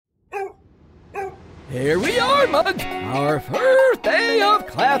Here we are, Mugs. Our first day of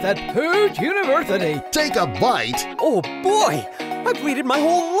class at Pooch University. Take a bite. Oh boy, I've waited my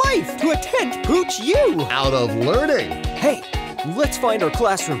whole life to attend Pooch U. Out of learning. Hey, let's find our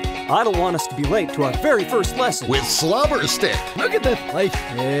classroom. I don't want us to be late to our very first lesson. With Slobberstick. Look at this place.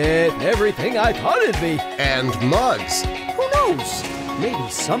 It's everything I thought it'd be. And Mugs. Who knows?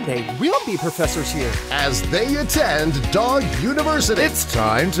 Maybe someday we'll be professors here. As they attend Dog University. It's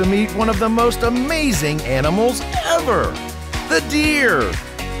time to meet one of the most amazing animals ever, the deer.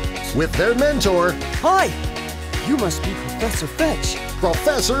 With their mentor, Hi, you must be Professor Fetch.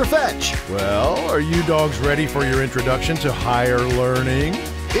 Professor Fetch. Well, are you dogs ready for your introduction to higher learning?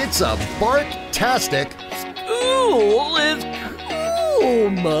 It's a bark-tastic, School is cool,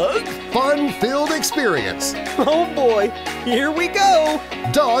 Mugs. fun-filled experience. Oh boy, here we go.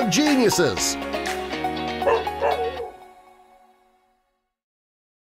 Dog Geniuses.